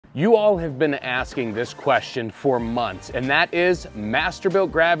You all have been asking this question for months, and that is Masterbuilt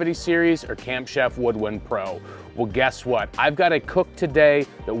Gravity Series or Camp Chef Woodwind Pro. Well, guess what? I've got a cook today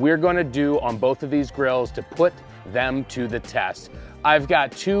that we're gonna do on both of these grills to put them to the test. I've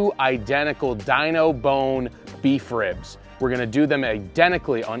got two identical Dino bone beef ribs. We're gonna do them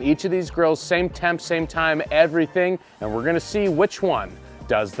identically on each of these grills, same temp, same time, everything, and we're gonna see which one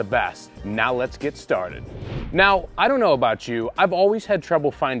does the best. Now let's get started. Now, I don't know about you, I've always had trouble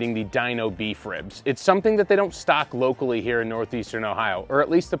finding the Dino beef ribs. It's something that they don't stock locally here in Northeastern Ohio, or at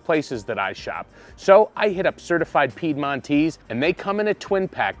least the places that I shop. So I hit up Certified Piedmontese, and they come in a twin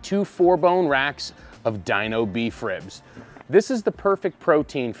pack, 2 4-bone racks of Dino beef ribs. This is the perfect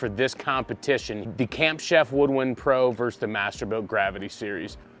protein for this competition, the Camp Chef Woodwind Pro versus the Masterbuilt Gravity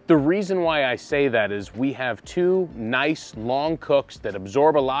Series. The reason why I say that is we have two nice long cooks that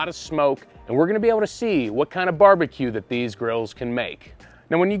absorb a lot of smoke, and we're gonna be able to see what kind of barbecue that these grills can make.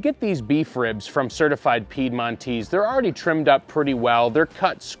 Now, when you get these beef ribs from Certified Piedmontese, they're already trimmed up pretty well, they're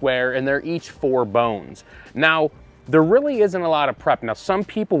cut square, and they're each 4 bones. Now, there really isn't a lot of prep. Now, some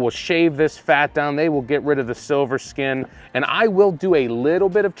people will shave this fat down, they will get rid of the silver skin, and I will do a little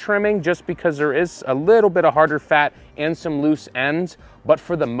bit of trimming just because there is a little bit of harder fat and some loose ends, but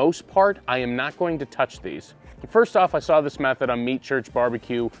for the most part, I am not going to touch these. First off, I saw this method on Meat Church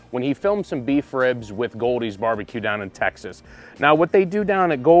Barbecue when he filmed some beef ribs with Goldie's Barbecue down in Texas. Now, what they do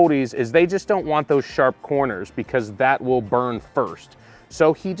down at Goldie's is they just don't want those sharp corners because that will burn first.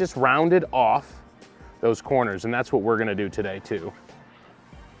 So he just rounded off those corners, and that's what we're gonna do today too.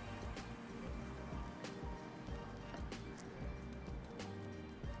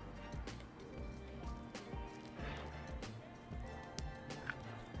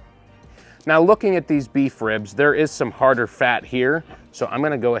 Now, looking at these beef ribs, there is some harder fat here, so I'm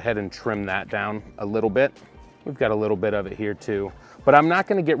gonna go ahead and trim that down a little bit. We've got a little bit of it here too, but I'm not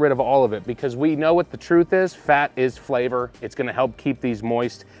gonna get rid of all of it because we know what the truth is. Fat is flavor. It's gonna help keep these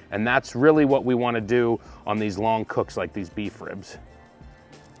moist, and that's really what we wanna do on these long cooks like these beef ribs.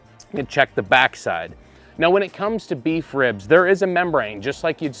 And check the backside. Now, when it comes to beef ribs, there is a membrane, just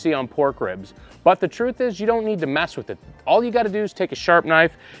like you'd see on pork ribs. But the truth is, you don't need to mess with it. All you gotta do is take a sharp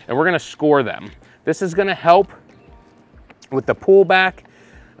knife, and we're gonna score them. This is gonna help with the pullback,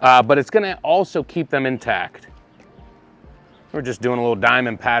 but it's gonna also keep them intact. We're just doing a little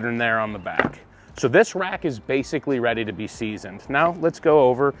diamond pattern there on the back. So this rack is basically ready to be seasoned. Now, let's go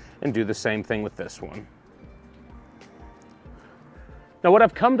over and do the same thing with this one. Now, what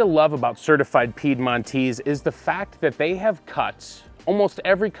I've come to love about Certified Piedmontese is the fact that they have cuts, almost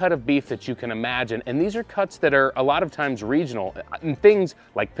every cut of beef that you can imagine, and these are cuts that are a lot of times regional, and things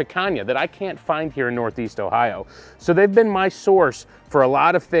like picanha that I can't find here in Northeast Ohio. So they've been my source for a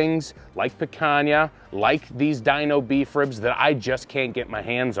lot of things like picanha, like these Dino beef ribs that I just can't get my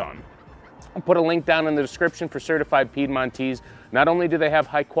hands on. I'll put a link down in the description for Certified Piedmontese. Not only do they have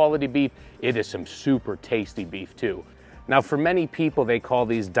high quality beef, it is some super tasty beef too. Now, for many people, they call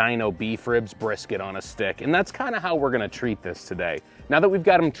these Dino beef ribs brisket on a stick, and that's kind of how we're gonna treat this today. Now that we've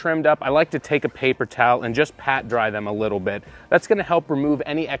got them trimmed up, I like to take a paper towel and just pat dry them a little bit. That's gonna help remove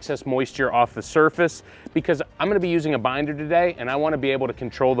any excess moisture off the surface because I'm gonna be using a binder today, and I wanna be able to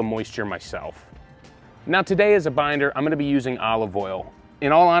control the moisture myself. Now, today as a binder, I'm gonna be using olive oil.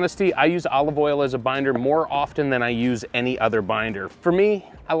 In all honesty, I use olive oil as a binder more often than I use any other binder. For me,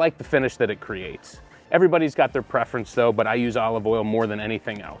 I like the finish that it creates. Everybody's got their preference though, but I use olive oil more than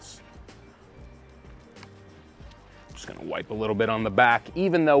anything else. Just gonna wipe a little bit on the back,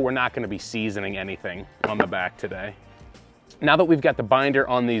 even though we're not gonna be seasoning anything on the back today. Now that we've got the binder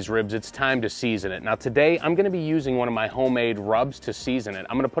on these ribs, it's time to season it. Now today, I'm gonna be using one of my homemade rubs to season it.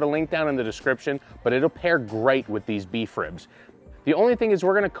 I'm gonna put a link down in the description, but it'll pair great with these beef ribs. The only thing is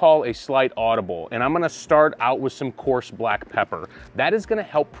we're gonna call a slight audible, and I'm gonna start out with some coarse black pepper. That is gonna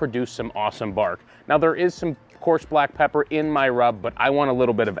help produce some awesome bark. Now, there is some coarse black pepper in my rub, but I want a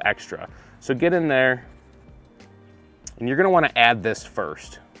little bit of extra. So get in there, and you're gonna wanna add this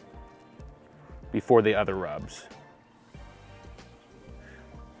first before the other rubs.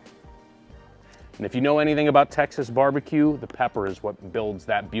 And if you know anything about Texas barbecue, the pepper is what builds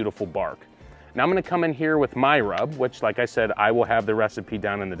that beautiful bark. Now I'm gonna come in here with my rub, which, like I said, I will have the recipe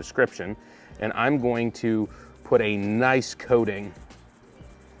down in the description, and I'm going to put a nice coating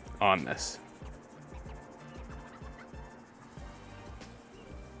on this.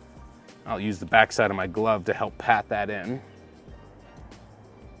 I'll use the backside of my glove to help pat that in.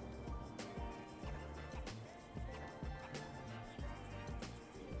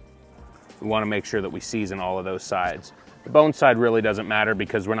 We wanna make sure that we season all of those sides. The bone side really doesn't matter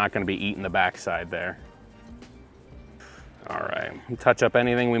because we're not going to be eating the back side there. All right, touch up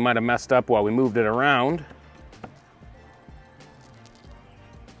anything we might have messed up while we moved it around.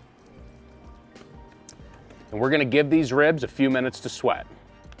 And we're gonna give these ribs a few minutes to sweat.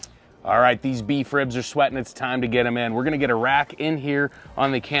 All right, these beef ribs are sweating, it's time to get them in. We're gonna get a rack in here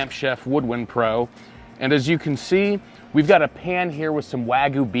on the Camp Chef Woodwind Pro. And as you can see, we've got a pan here with some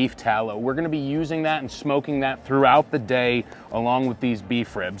Wagyu beef tallow. We're gonna be using that and smoking that throughout the day along with these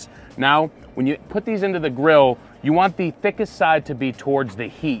beef ribs. Now, when you put these into the grill, you want the thickest side to be towards the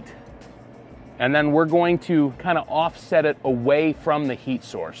heat. And then we're going to kind of offset it away from the heat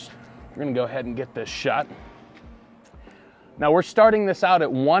source. We're gonna go ahead and get this shut. Now we're starting this out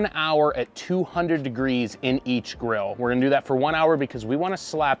at 1 hour at 200 degrees in each grill. We're gonna do that for 1 hour because we wanna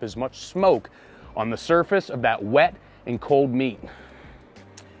slap as much smoke on the surface of that wet and cold meat.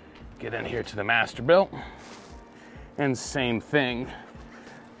 Get in here to the Masterbuilt, and same thing.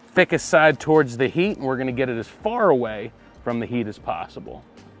 Thickest side towards the heat, and we're gonna get it as far away from the heat as possible.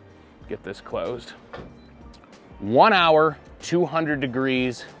 Get this closed. 1 hour, 200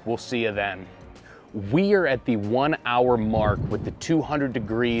 degrees, we'll see you then. We are at the 1 hour mark with the 200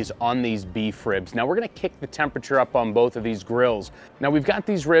 degrees on these beef ribs. Now we're gonna kick the temperature up on both of these grills. Now we've got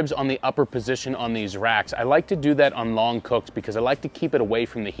these ribs on the upper position on these racks. I like to do that on long cooks because I like to keep it away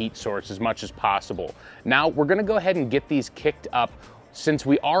from the heat source as much as possible. Now we're gonna go ahead and get these kicked up. Since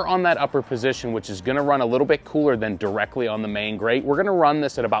we are on that upper position, which is gonna run a little bit cooler than directly on the main grate, we're gonna run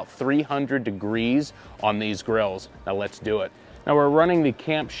this at about 300 degrees on these grills. Now let's do it. Now we're running the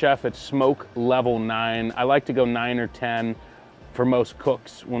Camp Chef at smoke level 9. I like to go 9 or 10 for most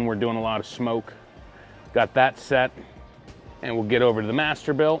cooks when we're doing a lot of smoke. Got that set, and we'll get over to the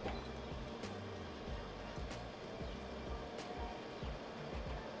Masterbuilt.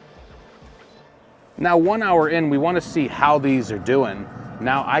 Now 1 hour in, we want to see how these are doing.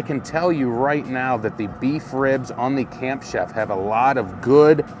 Now I can tell you right now that the beef ribs on the Camp Chef have a lot of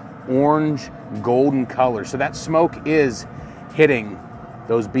good orange golden color. So that smoke is hitting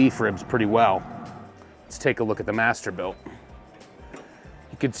those beef ribs pretty well. Let's take a look at the Masterbuilt.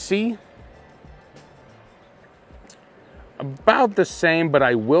 You can see about the same, but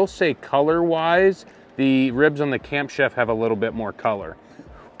I will say color-wise, the ribs on the Camp Chef have a little bit more color.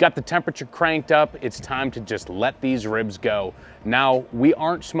 Got the temperature cranked up, it's time to just let these ribs go. Now, we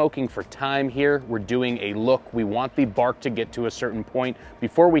aren't smoking for time here, we're doing a look. We want the bark to get to a certain point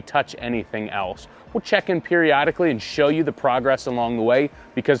before we touch anything else. We'll check in periodically and show you the progress along the way,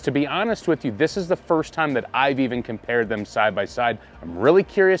 because to be honest with you, this is the first time that I've even compared them side by side. I'm really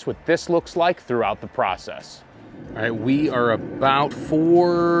curious what this looks like throughout the process. All right, we are about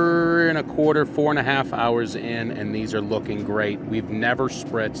 4.25 hours in, and these are looking great. We've never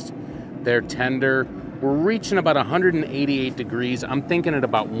spritzed. They're tender. We're reaching about 188 degrees. I'm thinking at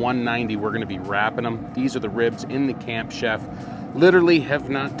about 190, we're gonna be wrapping them. These are the ribs in the Camp Chef. Literally have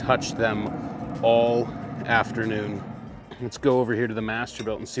not touched them all afternoon. Let's go over here to the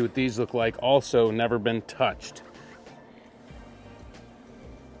Masterbuilt and see what these look like. Also, never been touched.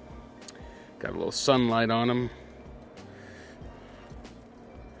 Got a little sunlight on them.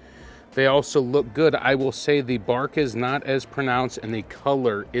 They also look good. I will say the bark is not as pronounced and the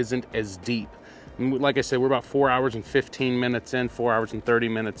color isn't as deep. And like I said, we're about 4 hours and 15 minutes in, 4 hours and 30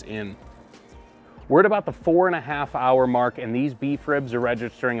 minutes in. We're at about the 4.5 hour mark, and these beef ribs are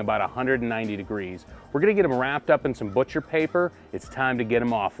registering about 190 degrees. We're gonna get them wrapped up in some butcher paper. It's time to get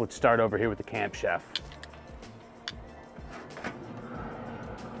them off. Let's start over here with the Camp Chef.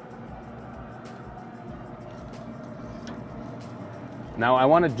 Now I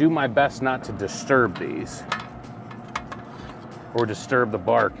want to do my best not to disturb these or disturb the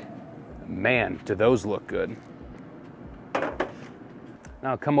bark. Man, do those look good.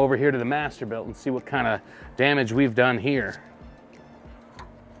 Now come over here to the Masterbuilt and see what kind of damage we've done here.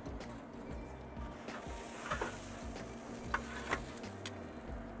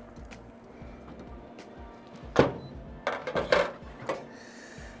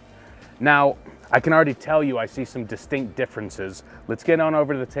 Now, I can already tell you I see some distinct differences. Let's get on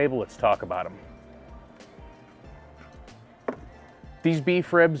over to the table, let's talk about them. These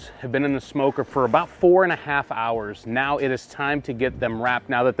beef ribs have been in the smoker for about 4.5 hours. Now it is time to get them wrapped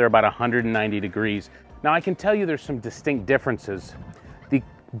now that they're about 190 degrees. Now I can tell you there's some distinct differences. The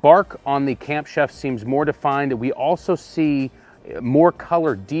bark on the Camp Chef seems more defined. We also see more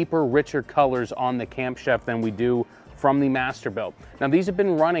color, deeper, richer colors on the Camp Chef than we do from the Masterbuilt. Now these have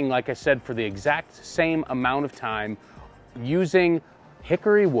been running, like I said, for the exact same amount of time using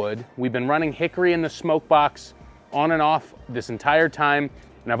hickory wood. We've been running hickory in the smoke box on and off this entire time.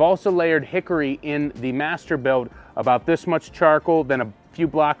 And I've also layered hickory in the Masterbuilt, about this much charcoal, then a few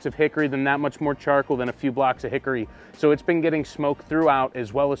blocks of hickory, then that much more charcoal, then a few blocks of hickory. So it's been getting smoke throughout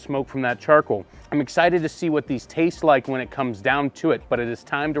as well as smoke from that charcoal. I'm excited to see what these taste like when it comes down to it, but it is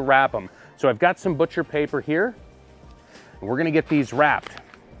time to wrap them. So I've got some butcher paper here, and we're gonna get these wrapped.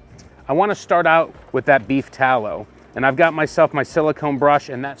 I wanna start out with that beef tallow. And I've got myself my silicone brush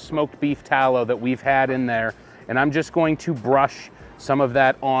and that smoked beef tallow that we've had in there. And I'm just going to brush some of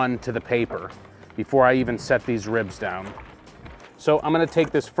that onto the paper before I even set these ribs down. So I'm gonna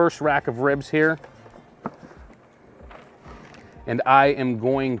take this first rack of ribs here, and I am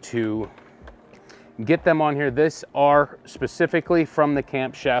going to get them on here. These are specifically from the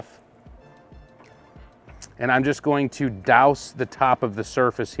Camp Chef. And I'm just going to douse the top of the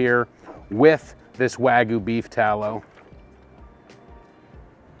surface here with this Wagyu beef tallow.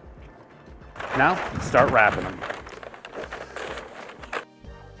 Now, start wrapping them.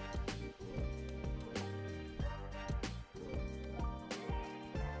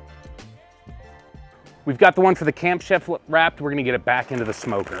 We've got the one for the Camp Chef wrapped. We're gonna get it back into the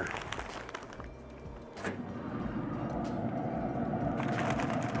smoker.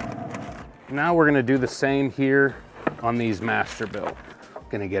 Now we're gonna do the same here on these Masterbuilt.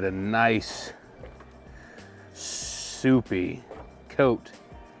 Gonna get a nice soupy coat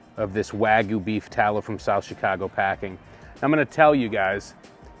of this Wagyu beef tallow from South Chicago Packing. I'm gonna tell you guys,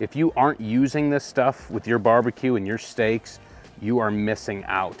 if you aren't using this stuff with your barbecue and your steaks, you are missing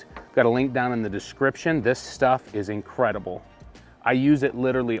out. Got a link down in the description. This stuff is incredible. I use it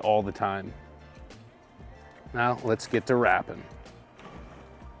literally all the time. Now let's get to wrapping.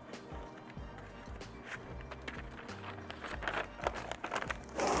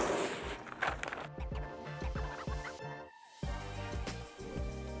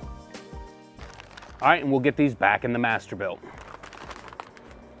 All right, and we'll get these back in the Masterbuilt.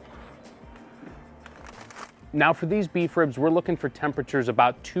 Now for these beef ribs, we're looking for temperatures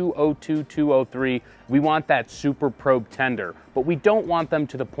about 202, 203. We want that super probe tender, but we don't want them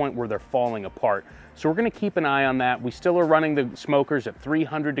to the point where they're falling apart. So we're gonna keep an eye on that. We still are running the smokers at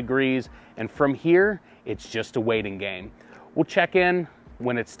 300 degrees, and from here, it's just a waiting game. We'll check in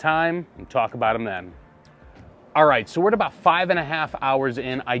when it's time and talk about them then. All right, so we're at about 5.5 hours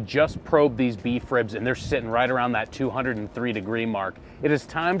in. I just probed these beef ribs and they're sitting right around that 203 degree mark. It is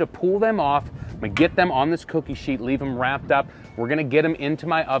time to pull them off. I'm gonna get them on this cookie sheet, leave them wrapped up. We're gonna get them into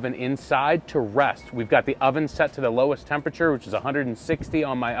my oven inside to rest. We've got the oven set to the lowest temperature, which is 160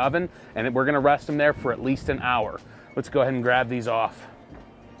 on my oven, and we're gonna rest them there for at least an hour. Let's go ahead and grab these off.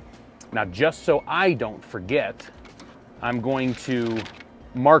 Now, just so I don't forget, I'm going to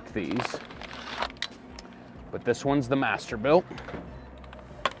mark these. But this one's the Masterbuilt.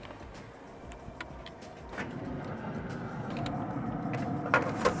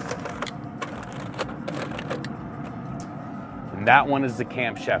 And that one is the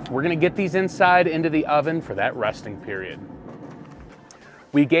Camp Chef. We're gonna get these inside into the oven for that resting period.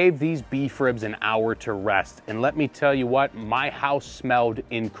 We gave these beef ribs an hour to rest, and let me tell you what, my house smelled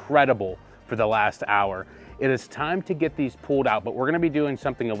incredible for the last hour. It is time to get these pulled out, but we're gonna be doing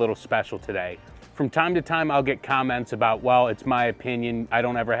something a little special today. From time to time, I'll get comments about, well, it's my opinion, I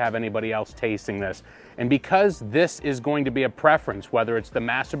don't ever have anybody else tasting this. And because this is going to be a preference, whether it's the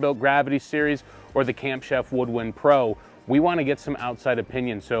Masterbuilt Gravity Series or the Camp Chef Woodwind Pro, we want to get some outside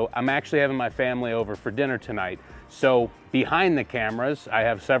opinion. So I'm actually having my family over for dinner tonight. So behind the cameras, I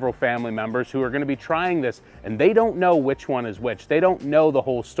have several family members who are going to be trying this, and they don't know which one is which. They don't know the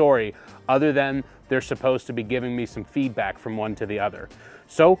whole story, other than they're supposed to be giving me some feedback from one to the other.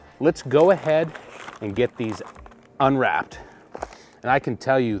 So let's go ahead and get these unwrapped. And I can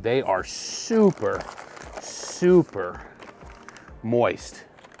tell you, they are super, super moist.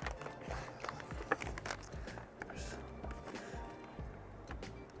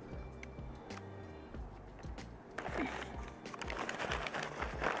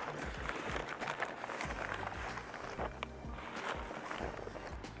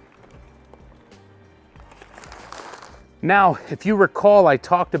 Now, if you recall, I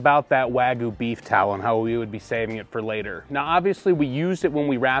talked about that Wagyu beef tallow and how we would be saving it for later. Now, obviously, we used it when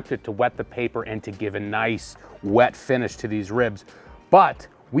we wrapped it to wet the paper and to give a nice wet finish to these ribs. But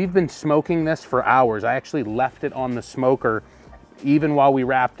we've been smoking this for hours. I actually left it on the smoker even while we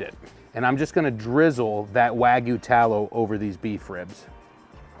wrapped it. And I'm just gonna drizzle that Wagyu tallow over these beef ribs.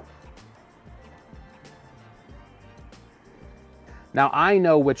 Now, I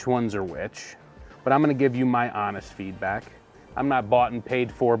know which ones are which, but I'm gonna give you my honest feedback. I'm not bought and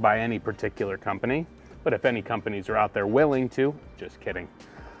paid for by any particular company, but if any companies are out there willing to, just kidding.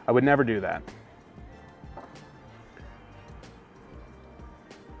 I would never do that.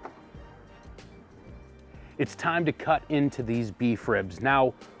 It's time to cut into these beef ribs.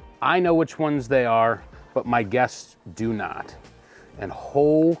 Now, I know which ones they are, but my guests do not. And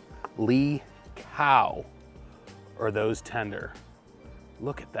holy cow, are those tender.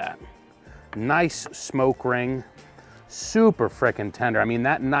 Look at that. Nice smoke ring, super frickin' tender. I mean,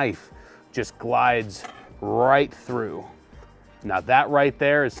 that knife just glides right through. Now that right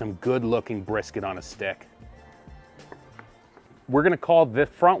there is some good looking brisket on a stick. We're gonna call this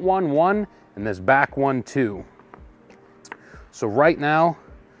front one 1 and this back one 2. So right now,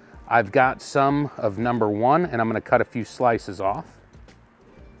 I've got some of number 1 and I'm gonna cut a few slices off.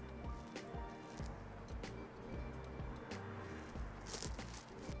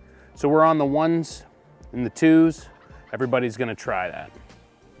 So we're on the 1s and the 2s. Everybody's gonna try that.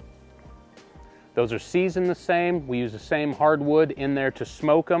 Those are seasoned the same. We use the same hardwood in there to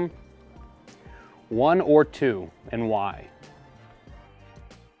smoke them. 1 or 2, and why?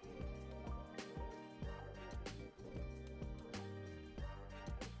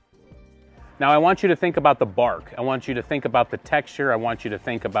 Now I want you to think about the bark. I want you to think about the texture. I want you to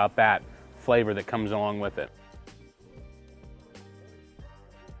think about that flavor that comes along with it.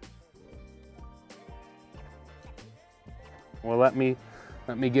 Well, let me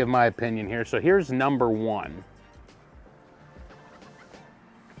give my opinion here. So here's number 1.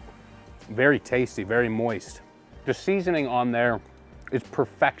 Very tasty, very moist. The seasoning on there is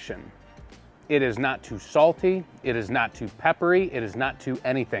perfection. It is not too salty, it is not too peppery, it is not too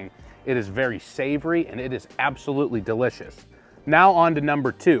anything. It is very savory and it is absolutely delicious. Now on to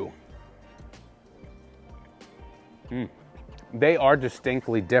number 2. They are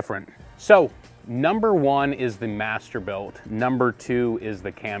distinctly different. So number 1 is the Masterbuilt. Number 2 is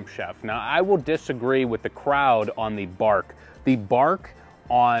the Camp Chef. Now I will disagree with the crowd on the bark. The bark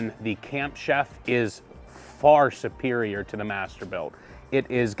on the Camp Chef is far superior to the Masterbuilt.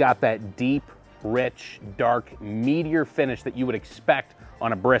 It is got that deep, rich, dark, meatier finish that you would expect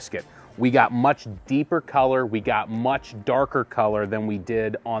on a brisket. We got much deeper color, we got much darker color than we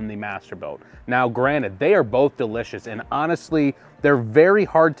did on the Masterbuilt. Now granted, they are both delicious and honestly, they're very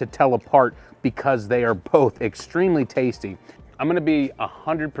hard to tell apart because they are both extremely tasty. I'm gonna be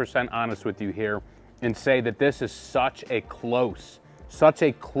 100% honest with you here and say that this is such a close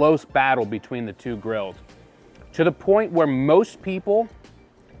battle between the two grills. To the point where most people,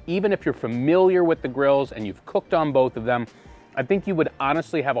 even if you're familiar with the grills and you've cooked on both of them, I think you would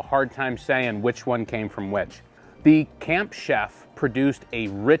honestly have a hard time saying which one came from which. The Camp Chef produced a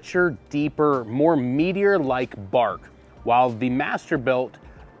richer, deeper, more meteor-like bark, while the Masterbuilt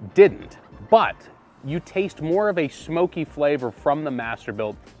didn't. But you taste more of a smoky flavor from the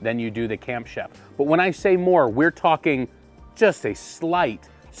Masterbuilt than you do the Camp Chef. But when I say more, we're talking just a slight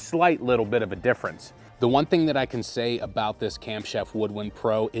little bit of a difference. The one thing that I can say about this Camp Chef Woodwind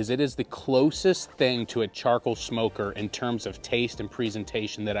Pro is it is the closest thing to a charcoal smoker in terms of taste and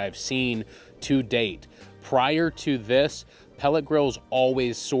presentation that I've seen to date. Prior to this, pellet grills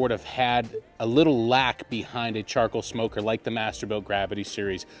always sort of had a little lack behind a charcoal smoker like the Masterbuilt Gravity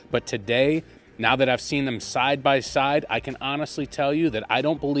Series. But today, now that I've seen them side by side, I can honestly tell you that I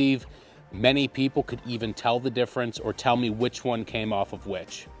don't believe many people could even tell the difference or tell me which one came off of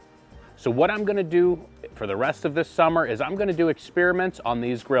which. So what I'm gonna do for the rest of this summer is I'm gonna do experiments on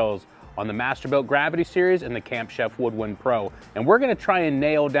these grills, on the Masterbuilt Gravity Series and the Camp Chef Woodwind Pro. And we're gonna try and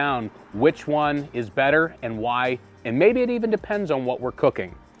nail down which one is better and why, and maybe it even depends on what we're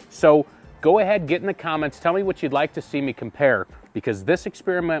cooking. So go ahead, get in the comments, tell me what you'd like to see me compare, because this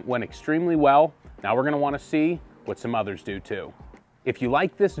experiment went extremely well. Now we're gonna wanna see what some others do too. If you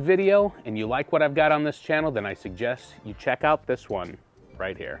like this video and you like what I've got on this channel, then I suggest you check out this one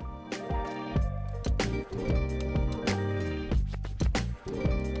right here.